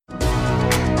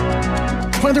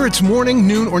Whether it's morning,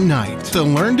 noon, or night, the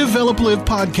Learn, Develop, Live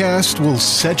podcast will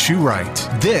set you right.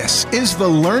 This is the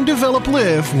Learn, Develop,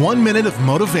 Live 1 Minute of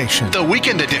Motivation, the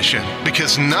weekend edition,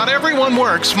 because not everyone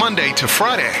works Monday to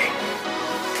Friday.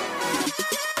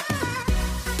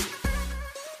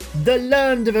 The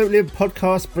Learn, Develop, Live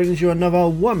podcast brings you another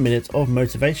 1 minute of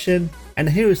motivation, and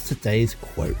here is today's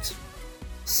quote.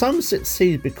 Some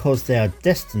succeed because they are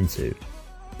destined to,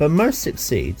 but most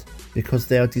succeed because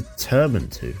they are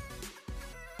determined to.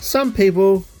 Some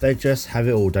people, they just have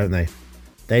it all, don't they?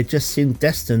 They just seem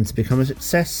destined to become a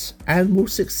success and will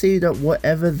succeed at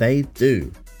whatever they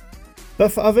do.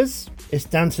 But for others, it's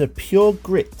down to the pure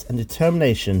grit and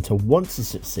determination to want to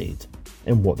succeed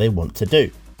in what they want to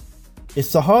do.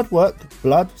 It's the hard work,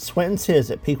 blood, sweat and tears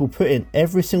that people put in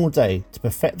every single day to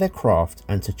perfect their craft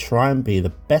and to try and be the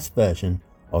best version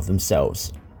of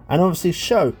themselves. And obviously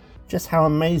show just how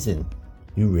amazing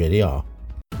you really are.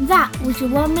 That was your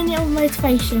 1 minute of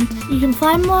motivation. You can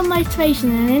find more motivation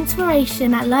and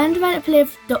inspiration at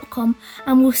learndeveloplive.com,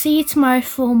 and we'll see you tomorrow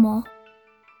for more.